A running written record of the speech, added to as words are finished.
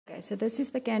Okay, so this is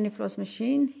the candy floss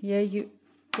machine. Here you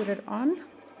put it on,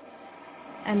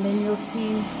 and then you'll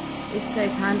see it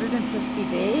says 150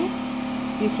 there.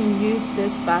 You can use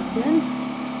this button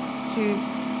to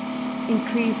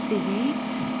increase the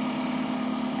heat,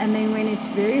 and then when it's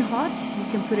very hot you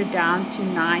can put it down to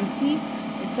 90.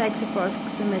 It takes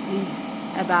approximately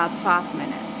about 5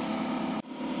 minutes.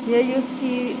 Here you'll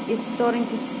see it's starting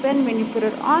to spin when you put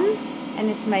it on, and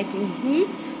it's making heat,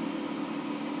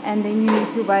 and then you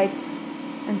need to wait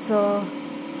until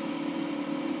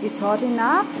it's hot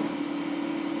enough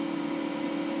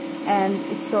and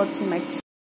it starts to make.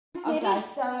 Okay,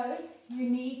 so you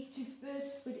need to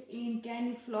first put in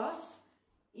candy floss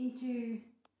into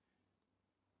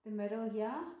the middle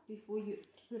here before you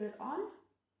put it on.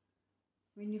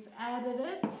 When you've added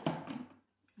it,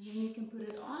 then you can put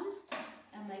it on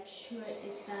and make sure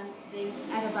it's done then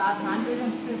at about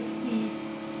 150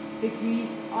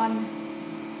 degrees on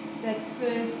that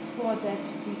first part that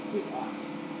we've put on.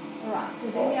 Alright,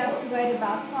 so then you have to wait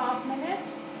about 5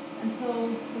 minutes until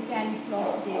the candy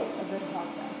floss gets a bit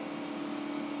hotter.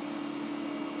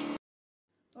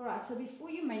 Alright, so before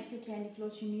you make your candy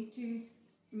floss, you need to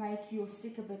make your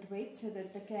stick a bit wet so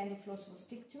that the candy floss will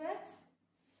stick to it.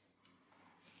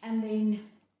 And then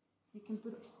you can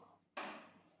put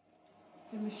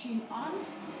the machine on,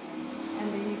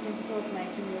 and then you can start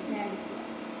making your candy floss.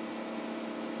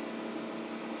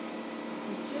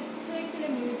 It's just circular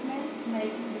movements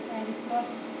making the candy floss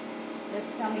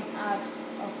that's coming out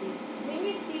of it. When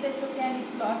you see that your candy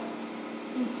floss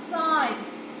inside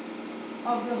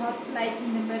of the hot plate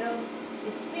in the middle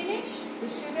is finished, the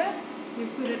sugar, you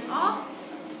put it off,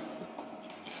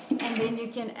 and then you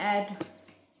can add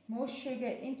more sugar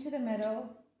into the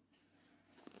middle,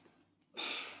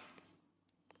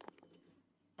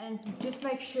 and just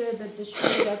make sure that the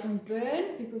sugar doesn't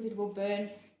burn, because it will burn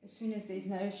as soon as there's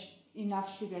no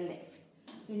enough sugar left.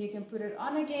 Then you can put it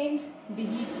on again, the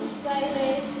heat will stay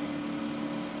there,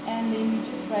 and then you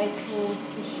just wait for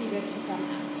the sugar to come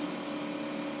out.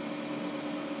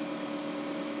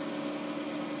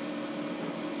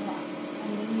 Right,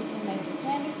 and then you can make your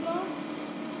candy floss.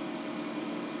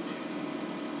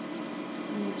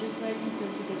 And you're just waiting for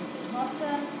it to get a bit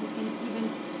hotter. You can even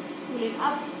pull it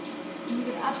up, move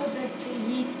it up a bit, the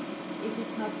heat, if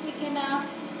it's not thick enough.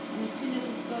 And as soon as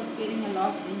it starts getting a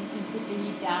lot, then you can put the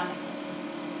heat down.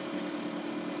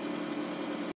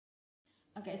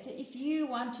 Okay, so if you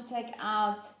want to take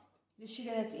out the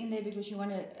sugar that's in there because you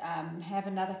want to have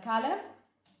another color,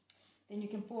 then you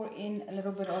can pour in a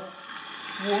little bit of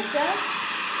water,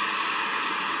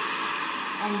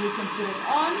 and you can put it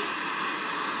on.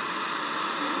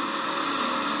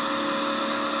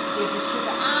 Get the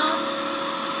sugar out.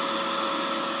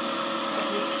 It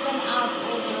will spin out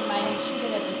all the remaining sugar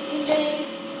that is in there,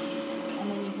 and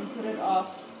then you can put it off,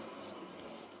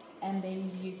 and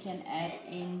then you can add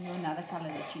in your another color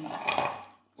that you need.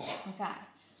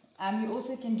 Okay. You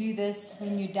also can do this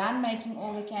when you're done making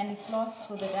all the candy floss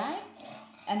for the day,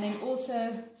 and then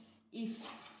also if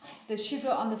the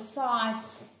sugar on the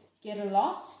sides get a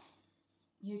lot,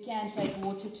 you can take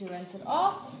water to rinse it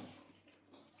off.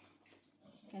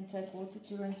 You can take water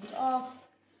to rinse it off.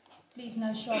 Please,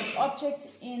 no sharp objects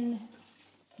in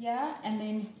here. And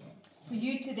then for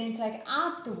you to then take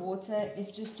out the water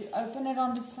is just to open it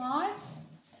on the sides